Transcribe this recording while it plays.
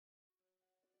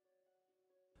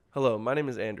Hello, my name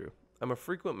is Andrew. I'm a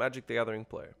frequent Magic the Gathering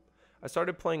player. I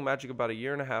started playing Magic about a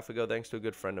year and a half ago thanks to a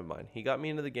good friend of mine. He got me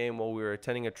into the game while we were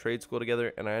attending a trade school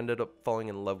together, and I ended up falling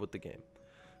in love with the game.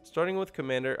 Starting with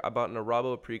Commander, I bought an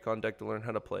Arabo Precon deck to learn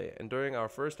how to play, and during our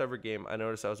first ever game, I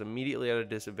noticed I was immediately at a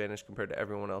disadvantage compared to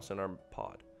everyone else in our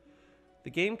pod. The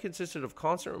game consisted of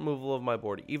constant removal of my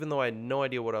board, even though I had no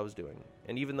idea what I was doing,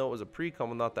 and even though it was a Precon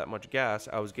with not that much gas,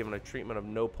 I was given a treatment of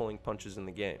no pulling punches in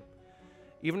the game.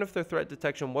 Even if their threat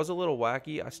detection was a little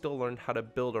wacky, I still learned how to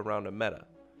build around a meta,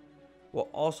 while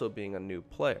also being a new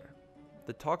player.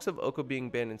 The talks of Oko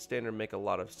being banned in Standard make a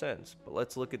lot of sense, but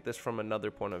let's look at this from another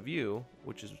point of view,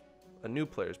 which is a new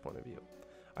player's point of view.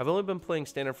 I've only been playing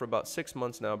Standard for about 6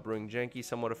 months now, brewing janky,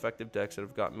 somewhat effective decks that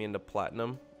have gotten me into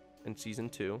Platinum in Season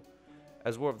 2.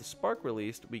 As War of the Spark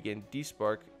released, we gained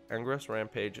D-Spark, Angress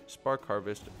Rampage, Spark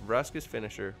Harvest, Vraska's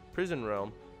Finisher, Prison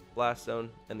Realm, Blast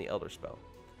Zone, and the Elder Spell.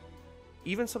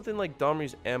 Even something like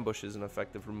Domri's Ambush is an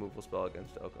effective removal spell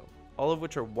against Oko, all of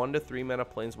which are 1 to 3 mana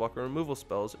planeswalker removal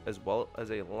spells as well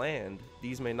as a land.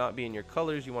 These may not be in your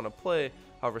colors you want to play,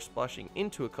 however splashing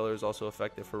into a color is also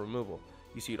effective for removal.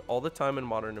 You see it all the time in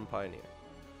Modern and Pioneer.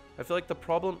 I feel like the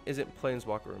problem isn't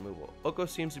planeswalker removal. Oko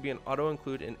seems to be an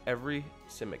auto-include in every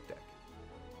Simic deck.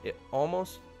 It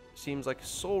almost seems like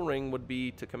Soul Ring would be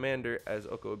to Commander as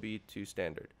Oko would be to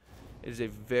Standard. It is a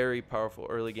very powerful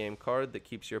early game card that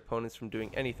keeps your opponents from doing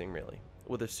anything really.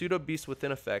 With a Pseudo Beast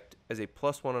within effect, as a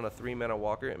 +1 on a 3 mana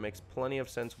walker, it makes plenty of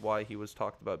sense why he was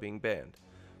talked about being banned.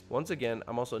 Once again,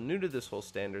 I'm also new to this whole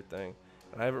Standard thing,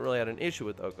 and I haven't really had an issue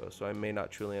with Oko, so I may not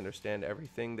truly understand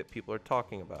everything that people are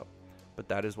talking about, but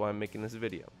that is why I'm making this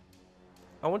video.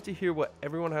 I want to hear what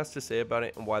everyone has to say about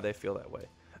it and why they feel that way.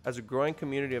 As a growing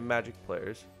community of Magic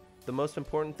players, the most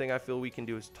important thing I feel we can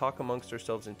do is talk amongst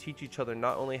ourselves and teach each other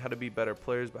not only how to be better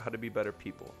players, but how to be better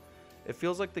people. It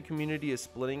feels like the community is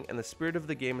splitting, and the spirit of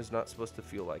the game is not supposed to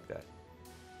feel like that.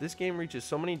 This game reaches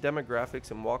so many demographics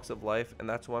and walks of life, and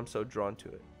that's why I'm so drawn to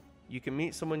it. You can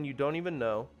meet someone you don't even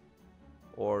know,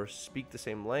 or speak the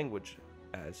same language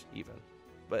as even.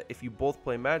 But if you both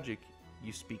play Magic,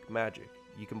 you speak Magic.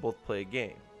 You can both play a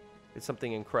game. It's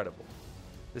something incredible.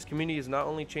 This community has not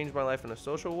only changed my life in a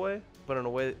social way, but in a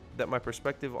way that my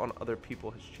perspective on other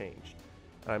people has changed.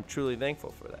 And I'm truly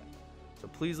thankful for that. So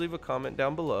please leave a comment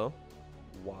down below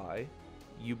why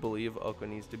you believe Oko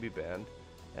needs to be banned,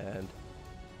 and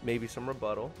maybe some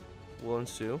rebuttal will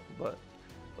ensue, but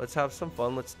let's have some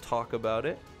fun, let's talk about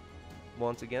it.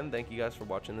 Once again, thank you guys for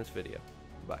watching this video.